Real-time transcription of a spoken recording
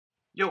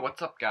Yo,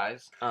 what's up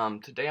guys?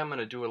 Today I'm going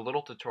to do a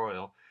little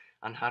tutorial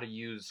on how to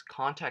use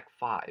Kontakt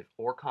 5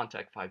 or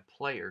Kontakt 5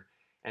 Player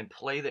and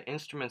play the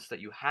instruments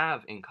that you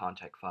have in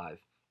Kontakt 5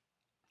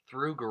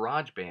 through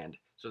Garageband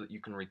so that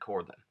you can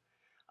record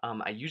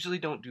them. I usually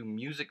don't do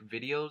music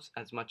videos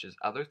as much as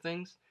other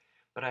things,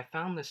 but I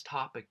found this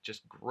topic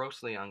just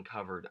grossly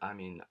uncovered. I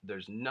mean,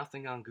 there's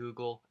nothing on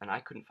Google and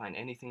I couldn't find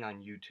anything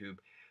on YouTube,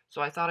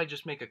 so I thought I'd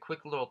just make a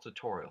quick little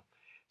tutorial.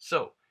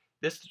 So,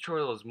 this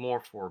tutorial is more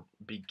for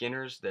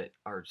beginners that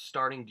are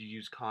starting to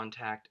use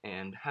Kontakt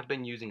and have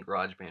been using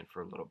GarageBand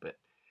for a little bit.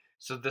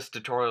 So this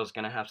tutorial is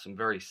going to have some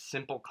very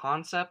simple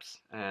concepts,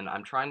 and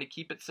I'm trying to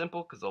keep it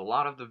simple because a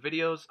lot of the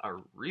videos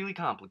are really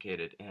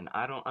complicated and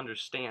I don't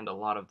understand a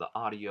lot of the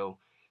audio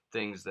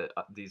things that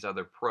these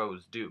other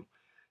pros do.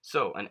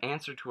 So an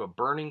answer to a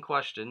burning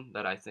question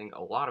that I think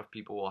a lot of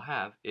people will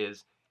have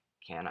is,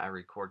 can I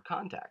record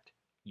Kontakt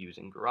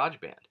using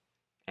GarageBand?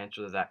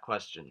 Answer to that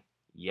question,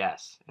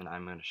 yes, and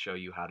I'm going to show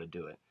you how to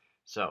do it.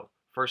 So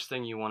first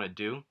thing you want to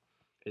do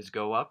is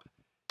go up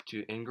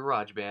to in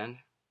GarageBand,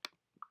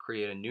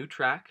 create a new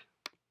track,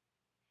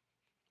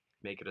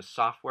 make it a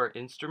software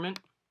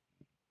instrument,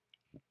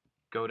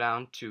 go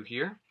down to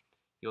here,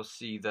 you'll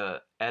see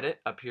the edit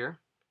up here,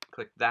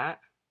 click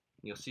that,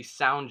 you'll see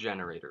sound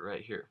generator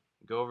right here.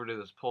 Go over to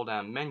this pull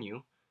down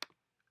menu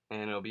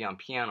and it'll be on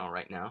piano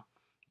right now.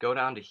 Go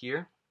down to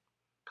here,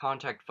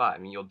 Kontakt 5,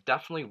 and you'll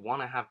definitely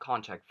want to have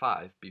Kontakt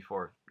 5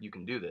 before you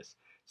can do this.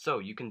 So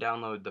you can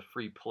download the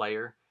free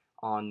player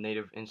on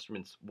Native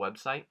Instruments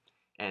website,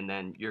 and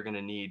then you're going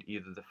to need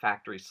either the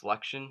factory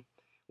selection,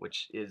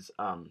 which is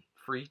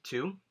free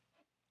too,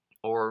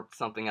 or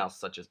something else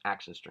such as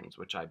action strings,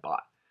 which I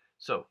bought.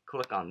 So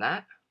click on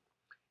that.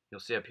 You'll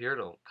see up here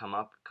it'll come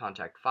up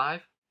Kontakt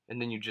 5, and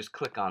then you just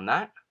click on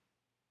that.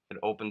 It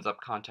opens up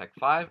Kontakt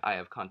 5. I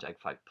have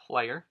Kontakt 5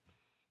 Player.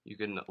 You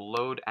can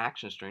load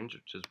action strings,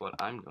 which is what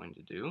I'm going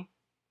to do.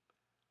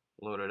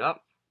 Load it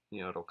up.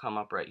 It'll come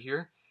up right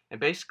here.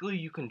 And basically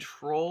you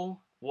control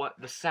what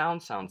the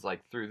sound sounds like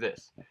through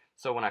this.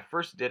 So when I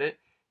first did it,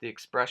 the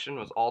expression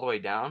was all the way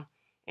down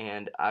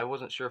and I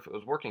wasn't sure if it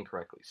was working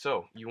correctly.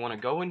 So you want to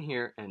go in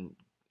here and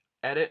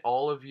edit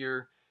all of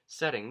your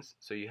settings.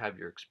 So you have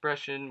your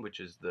expression, which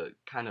is the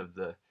kind of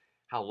the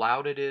how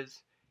loud it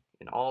is,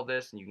 and all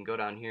this, and you can go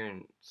down here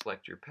and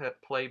select your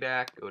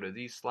playback, go to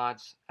these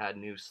slots, add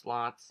new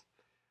slots.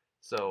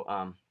 So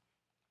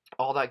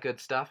all that good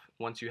stuff.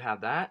 Once you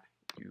have that,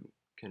 you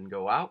can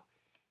go out,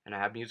 and I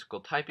have musical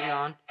typing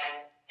on,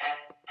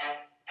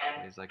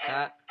 things like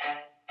that,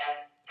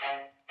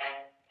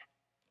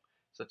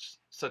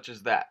 such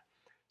as that.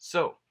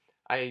 So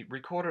I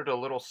recorded a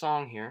little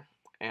song here,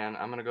 and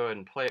I'm gonna go ahead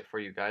and play it for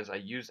you guys. I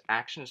use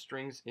action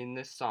strings in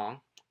this song.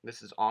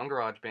 This is on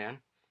GarageBand.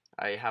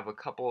 I have a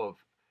couple of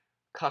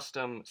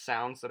custom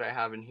sounds that I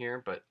have in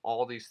here, but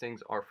all these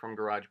things are from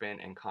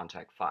GarageBand and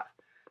Kontakt 5.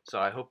 So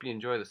I hope you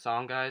enjoy the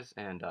song, guys,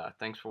 and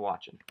thanks for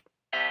watching.